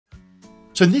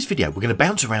So in this video, we're going to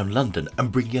bounce around London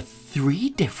and bring you three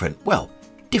different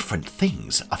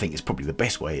things, I think is probably the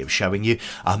best way of showing you,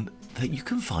 that you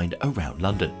can find around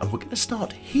London. And we're going to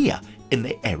start here in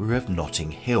the area of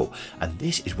Notting Hill. And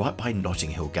this is right by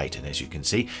Notting Hill Gate. And as you can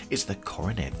see, it's the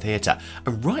Coronet Theatre.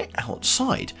 And right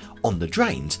outside on the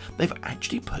drains, they've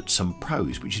actually put some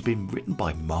prose, which has been written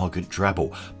by Margaret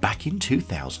Drabble back in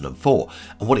 2004.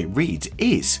 And what it reads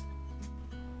is,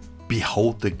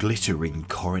 "Behold the glittering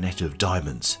coronet of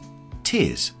diamonds,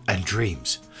 tears and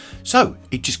dreams." So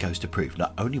it just goes to prove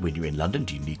not only when you're in London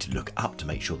do you need to look up to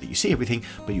make sure that you see everything,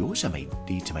 but you also may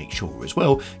need to make sure as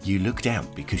well you look down,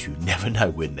 because you never know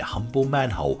when the humble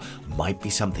manhole might be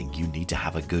something you need to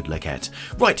have a good look at.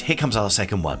 Right, here comes our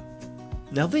second one.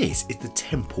 Now this is the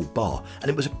Temple Bar, and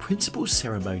it was a principal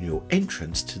ceremonial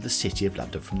entrance to the City of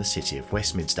London from the City of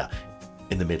Westminster.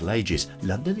 In the Middle Ages,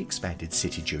 London expanded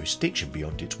city jurisdiction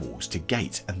beyond its walls to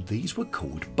gates, and these were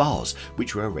called bars,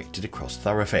 which were erected across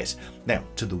thoroughfares. Now,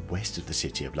 to the west of the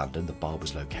City of London, the bar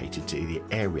was located to the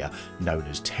area known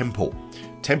as Temple.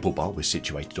 Temple Bar was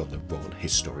situated on the Royal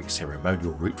Historic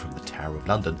Ceremonial route from the Tower of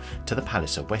London to the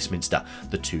Palace of Westminster,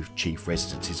 the two chief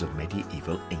residences of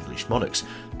medieval English monarchs,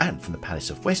 and from the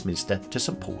Palace of Westminster to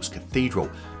St Paul's Cathedral.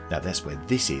 Now that's where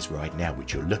this is right now,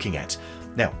 which you're looking at.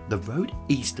 Now, the road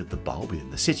east of the bar within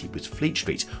the city was Fleet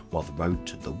Street, while the road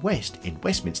to the west in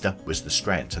Westminster was the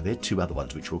Strand. So there are two other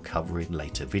ones which we'll cover in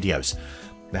later videos.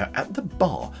 Now, at the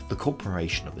bar, the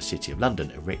Corporation of the City of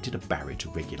London erected a barrier to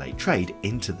regulate trade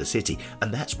into the city,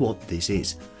 and that's what this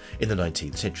is. In the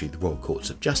 19th century, the Royal Courts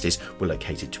of Justice were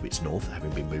located to its north, having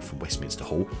been moved from Westminster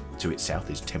Hall. To its south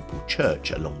is Temple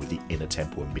Church, along with the Inner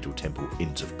Temple and Middle Temple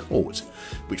Inns of Court,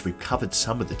 which we've covered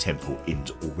some of the Temple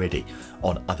Inns already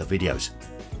on other videos.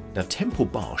 Now, Temple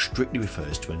Bar strictly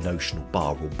refers to a notional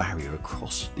bar or barrier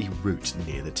across the route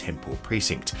near the Temple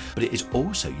precinct, but it is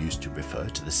also used to refer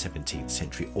to the 17th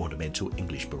century ornamental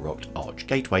English Baroque arch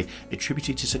gateway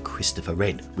attributed to Sir Christopher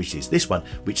Wren, which is this one,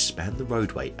 which spanned the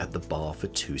roadway at the bar for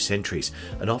 2 centuries.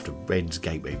 And after Wren's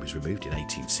gateway was removed in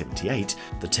 1878,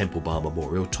 the Temple Bar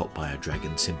Memorial, topped by a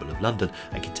dragon symbol of London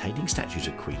and containing statues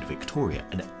of Queen Victoria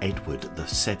and Edward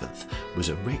VII, was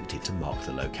erected to mark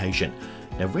the location.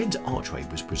 Now, Wren's archway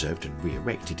was preserved and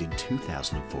re-erected in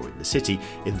 2004 in the city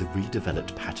in the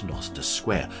redeveloped Paternoster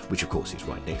Square, which of course is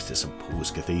right next to St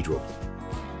Paul's Cathedral.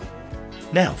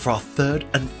 Now, for our third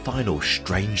and final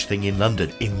strange thing in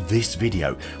London in this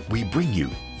video, we bring you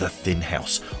the Thin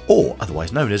House, or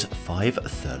otherwise known as 5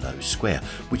 Thurlow Square,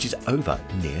 which is over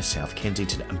near South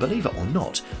Kensington, and believe it or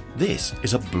not, this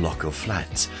is a block of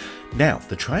flats. Now,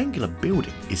 the triangular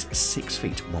building is 6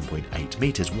 feet 1.8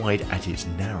 metres wide at its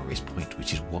narrowest point,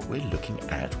 which is what we're looking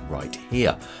at right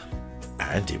here.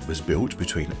 And it was built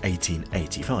between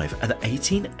 1885 and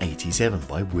 1887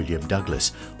 by William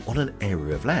Douglas on an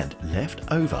area of land left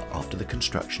over after the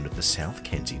construction of the South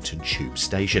Kensington Tube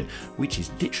Station, which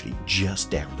is literally just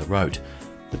down the road.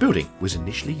 The building was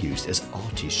initially used as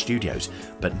artist studios,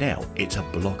 but now it's a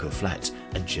block of flats,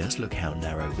 and just look how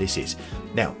narrow this is.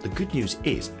 Now, the good news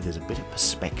is there's a bit of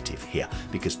perspective here,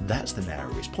 because that's the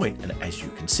narrowest point, and as you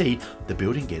can see, the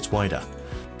building gets wider,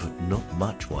 but not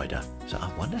much wider. So I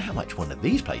wonder how much one of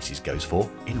these places goes for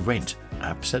in rent.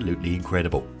 Absolutely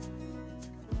incredible.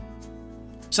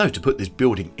 So to put this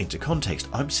building into context,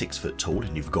 I'm 6 foot tall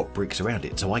and you've got bricks around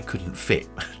it, so I couldn't fit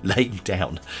laying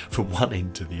down from one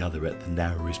end to the other at the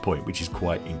narrowest point, which is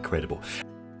quite incredible.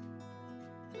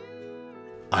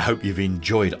 I hope you've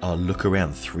enjoyed our look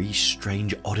around 3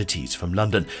 strange oddities from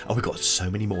London, and we've got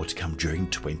so many more to come during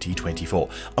 2024.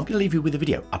 I'm going to leave you with a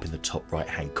video up in the top right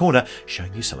hand corner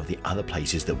showing you some of the other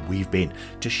places that we've been,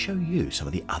 to show you some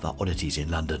of the other oddities in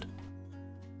London.